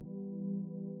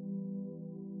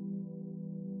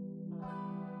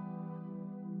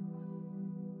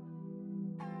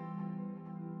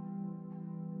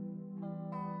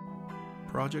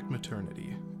Project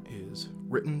Maternity is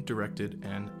written, directed,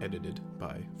 and edited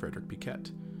by Frederick Piquet.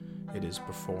 It is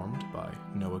performed by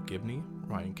Noah Gibney,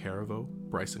 Ryan Caravo,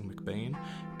 Bryson McBain,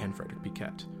 and Frederick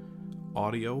Piquet.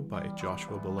 Audio by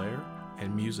Joshua Belair,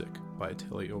 and music by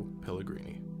Attilio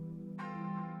Pellegrini.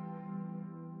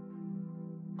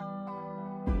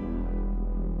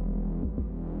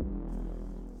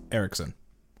 Erickson,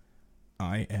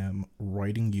 I am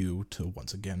writing you to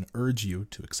once again urge you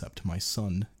to accept my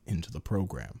son into the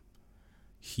program.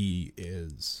 He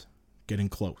is getting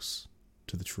close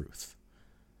to the truth,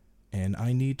 and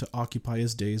I need to occupy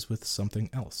his days with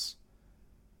something else.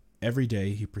 Every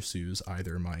day he pursues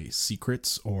either my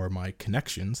secrets or my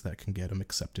connections that can get him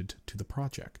accepted to the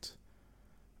project.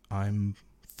 I'm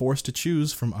forced to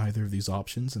choose from either of these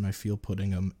options, and I feel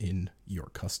putting him in your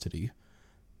custody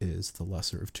is the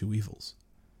lesser of two evils.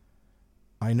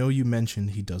 I know you mentioned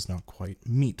he does not quite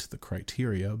meet the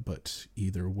criteria, but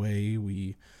either way,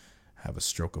 we have a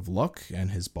stroke of luck and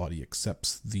his body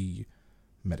accepts the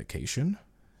medication,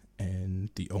 and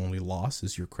the only loss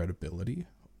is your credibility,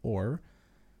 or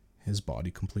his body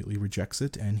completely rejects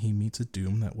it and he meets a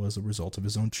doom that was a result of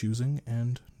his own choosing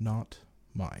and not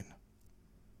mine.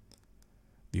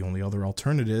 The only other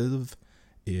alternative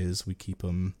is we keep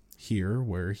him here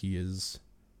where he is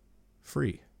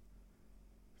free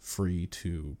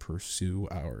to pursue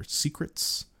our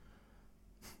secrets.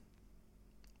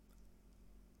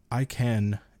 I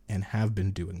can and have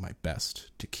been doing my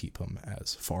best to keep him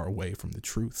as far away from the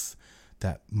truth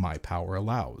that my power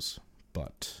allows,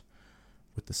 but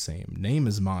with the same name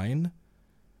as mine,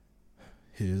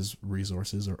 his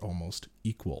resources are almost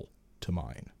equal to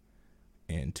mine.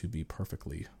 And to be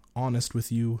perfectly honest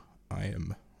with you, I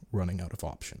am running out of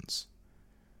options.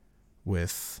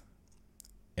 With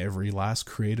every last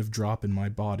creative drop in my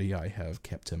body, I have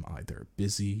kept him either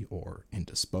busy or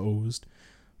indisposed,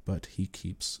 but he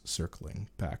keeps circling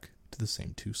back to the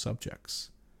same two subjects.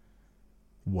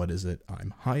 What is it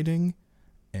I'm hiding,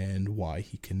 and why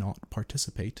he cannot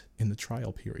participate in the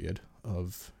trial period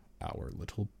of our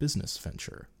little business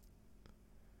venture?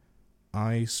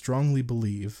 I strongly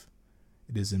believe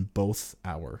it is in both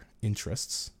our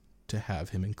interests to have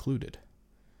him included.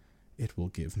 It will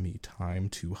give me time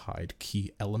to hide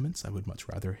key elements I would much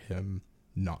rather him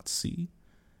not see,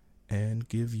 and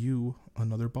give you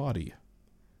another body.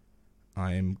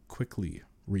 I am quickly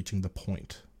reaching the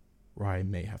point where I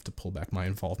may have to pull back my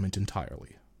involvement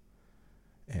entirely,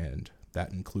 and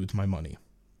that includes my money.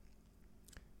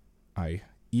 I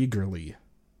eagerly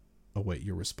await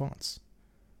your response.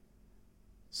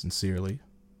 Sincerely,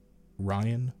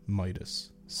 Ryan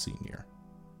Midas, Sr.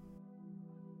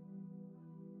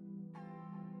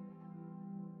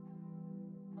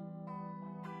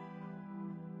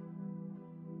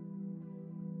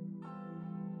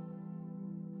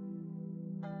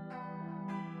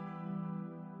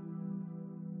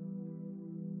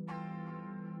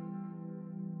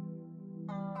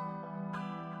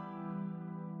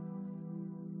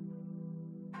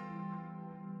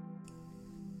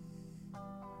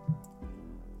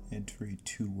 Entry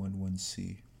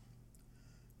 211C.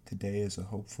 Today is a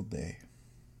hopeful day.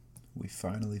 We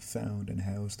finally found and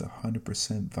housed a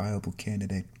 100% viable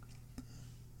candidate,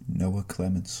 Noah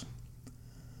Clemens.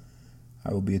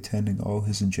 I will be attending all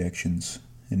his injections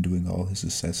and doing all his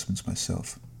assessments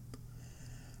myself.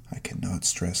 I cannot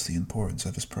stress the importance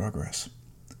of his progress.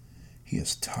 He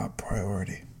is top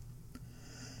priority.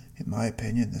 In my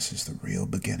opinion, this is the real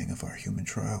beginning of our human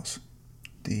trials.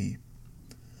 The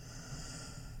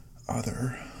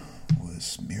other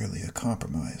was merely a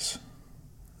compromise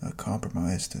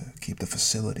to keep the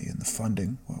facility and the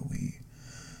funding while we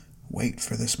wait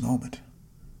for this moment.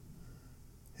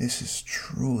 This is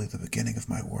truly the beginning of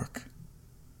my work.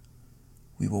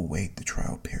 We will wait the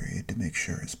trial period to make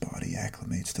sure his body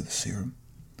acclimates to the serum.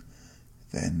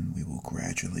 Then we will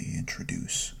gradually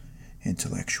introduce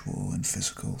intellectual and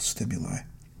physical stimuli.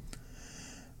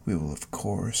 We will, of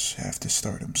course, have to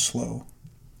start him slow,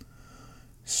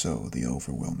 so the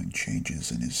overwhelming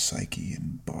changes in his psyche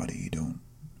and body don't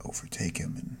overtake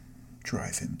him and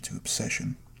drive him to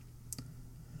obsession.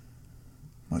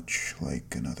 Much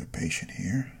like another patient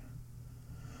here.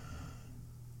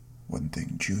 One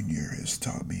thing Junior has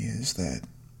taught me is that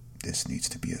this needs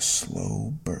to be a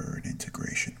slow burn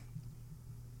integration.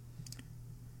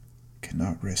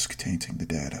 Cannot risk tainting the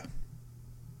data.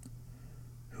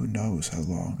 Who knows how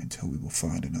long until we will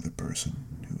find another person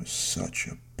who is such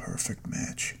a perfect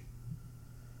match.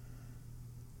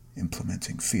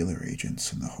 Implementing feeler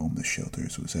agents in the homeless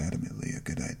shelters was adamantly a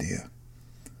good idea.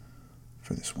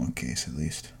 For this one case, at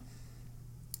least.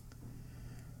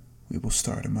 We will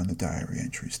start him on the diary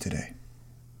entries today.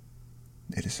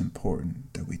 It is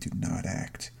important that we do not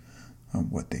act on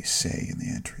what they say in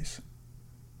the entries.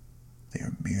 They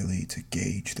are merely to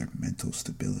gauge their mental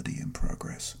stability and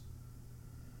progress.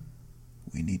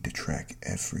 We need to track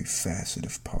every facet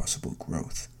of possible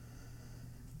growth,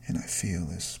 and I feel,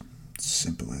 as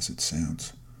simple as it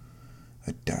sounds,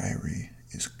 a diary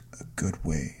is a good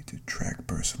way to track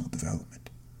personal development.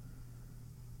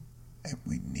 And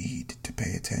we need to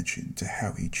pay attention to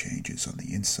how he changes on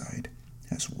the inside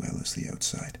as well as the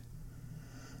outside.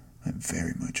 I'm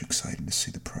very much excited to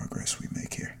see the progress we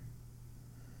make here.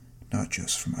 Not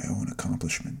just for my own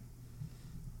accomplishment,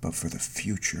 but for the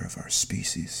future of our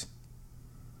species.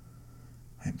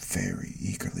 I'm very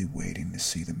eagerly waiting to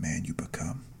see the man you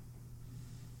become.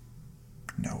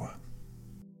 Noah.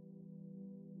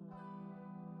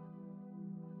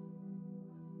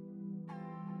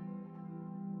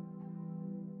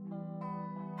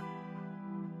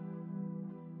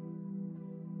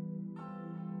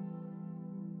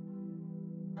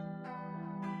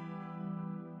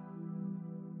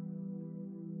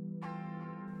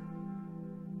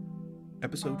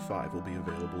 Episode 5 will be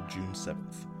available June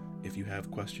 7th. If you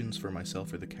have questions for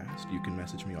myself or the cast, you can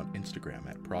message me on Instagram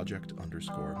at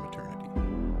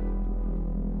project_maternity.